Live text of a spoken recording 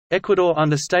Ecuador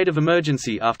under state of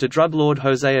emergency after drug lord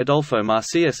Jose Adolfo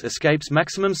Macias escapes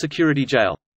maximum security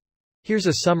jail. Here's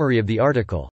a summary of the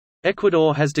article.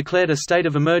 Ecuador has declared a state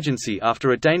of emergency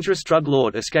after a dangerous drug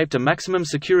lord escaped a maximum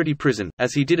security prison,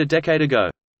 as he did a decade ago.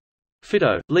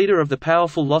 Fido, leader of the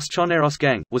powerful Los Choneros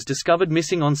gang, was discovered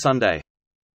missing on Sunday.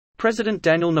 President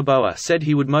Daniel Noboa said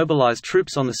he would mobilize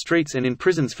troops on the streets and in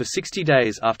prisons for 60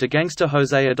 days after gangster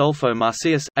Jose Adolfo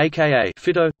Macias, aka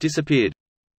Fido, disappeared.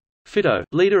 Fido,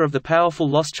 leader of the powerful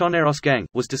Los Choneros gang,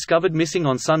 was discovered missing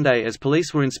on Sunday as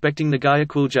police were inspecting the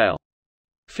Guayaquil jail.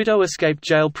 Fido escaped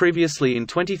jail previously in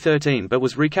 2013 but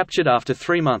was recaptured after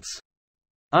 3 months.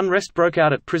 Unrest broke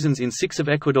out at prisons in 6 of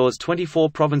Ecuador's 24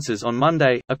 provinces on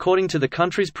Monday, according to the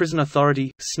country's prison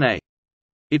authority, SNE.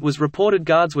 It was reported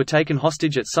guards were taken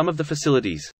hostage at some of the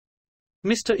facilities.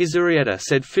 Mr. Izurieta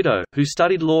said Fido, who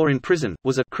studied law in prison,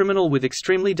 was a criminal with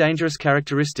extremely dangerous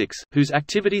characteristics, whose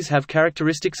activities have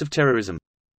characteristics of terrorism.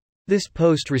 This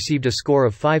post received a score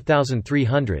of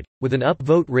 5,300, with an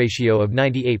upvote ratio of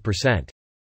 98%.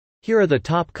 Here are the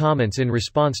top comments in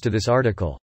response to this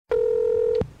article.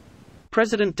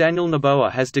 President Daniel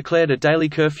Noboa has declared a daily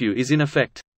curfew is in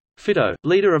effect. Fido,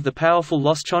 leader of the powerful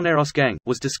Los Choneros gang,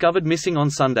 was discovered missing on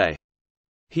Sunday.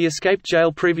 He escaped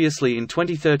jail previously in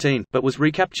 2013, but was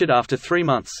recaptured after 3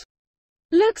 months.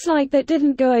 Looks like that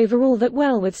didn't go over all that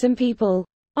well with some people.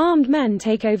 Armed men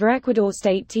take over Ecuador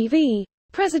state TV.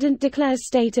 President declares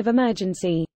state of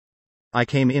emergency. I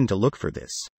came in to look for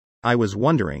this. I was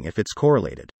wondering if it's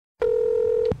correlated.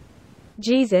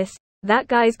 Jesus, that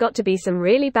guy's got to be some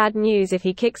really bad news if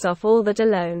he kicks off all that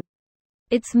alone.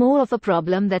 It's more of a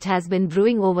problem that has been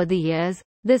brewing over the years.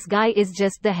 This guy is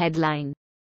just the headline.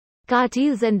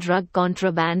 Cartels and drug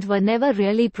contraband were never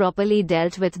really properly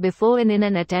dealt with before, and in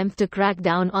an attempt to crack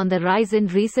down on the rise in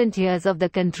recent years of the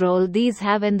control these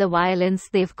have and the violence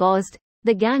they've caused,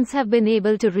 the gangs have been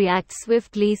able to react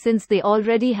swiftly since they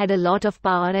already had a lot of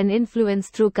power and influence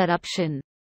through corruption.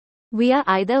 We are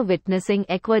either witnessing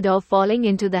Ecuador falling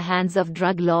into the hands of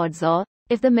drug lords or,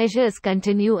 if the measures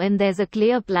continue and there's a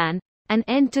clear plan, an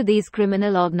end to these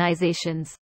criminal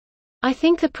organizations. I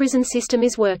think the prison system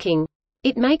is working.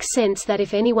 It makes sense that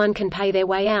if anyone can pay their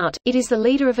way out, it is the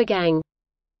leader of a gang.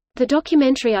 The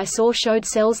documentary I saw showed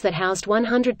cells that housed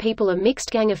 100 people of mixed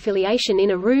gang affiliation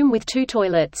in a room with 2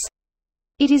 toilets.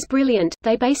 It is brilliant.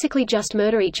 They basically just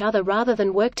murder each other rather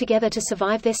than work together to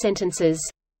survive their sentences.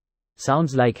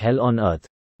 Sounds like hell on earth.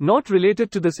 Not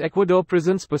related to this Ecuador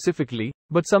prison specifically,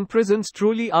 but some prisons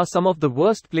truly are some of the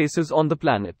worst places on the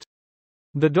planet.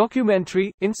 The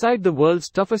documentary, Inside the World's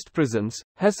Toughest Prisons,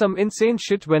 has some insane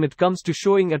shit when it comes to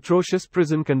showing atrocious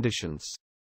prison conditions.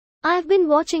 I've been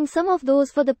watching some of those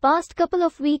for the past couple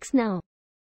of weeks now.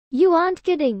 You aren't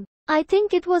kidding. I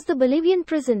think it was the Bolivian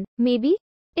prison, maybe?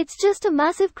 It's just a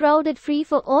massive crowded free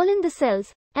for all in the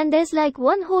cells, and there's like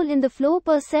 1 hole in the floor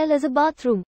per cell as a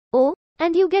bathroom. Oh,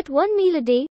 and you get 1 meal a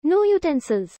day, no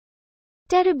utensils.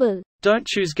 Terrible. Don't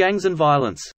choose gangs and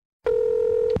violence.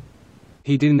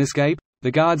 He didn't escape. The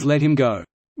guards let him go.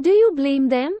 Do you blame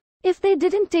them? If they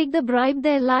didn't take the bribe,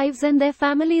 their lives and their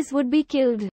families would be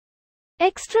killed.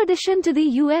 Extradition to the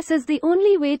US is the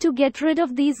only way to get rid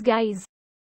of these guys.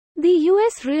 The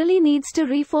US really needs to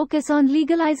refocus on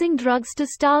legalizing drugs to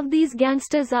starve these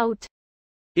gangsters out.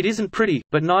 It isn't pretty,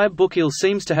 but Nayib Bukele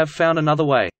seems to have found another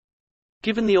way.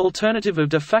 Given the alternative of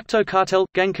de facto cartel,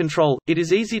 gang control, it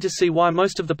is easy to see why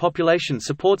most of the population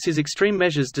supports his extreme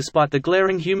measures despite the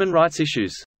glaring human rights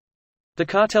issues. The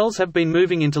cartels have been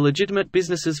moving into legitimate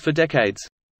businesses for decades.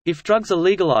 If drugs are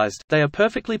legalized, they are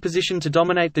perfectly positioned to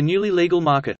dominate the newly legal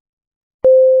market.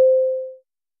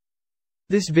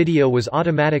 This video was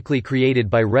automatically created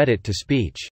by Reddit to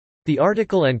speech. The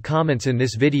article and comments in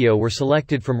this video were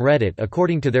selected from Reddit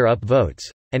according to their upvotes,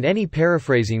 and any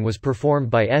paraphrasing was performed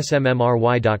by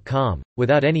smmry.com,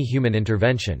 without any human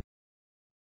intervention.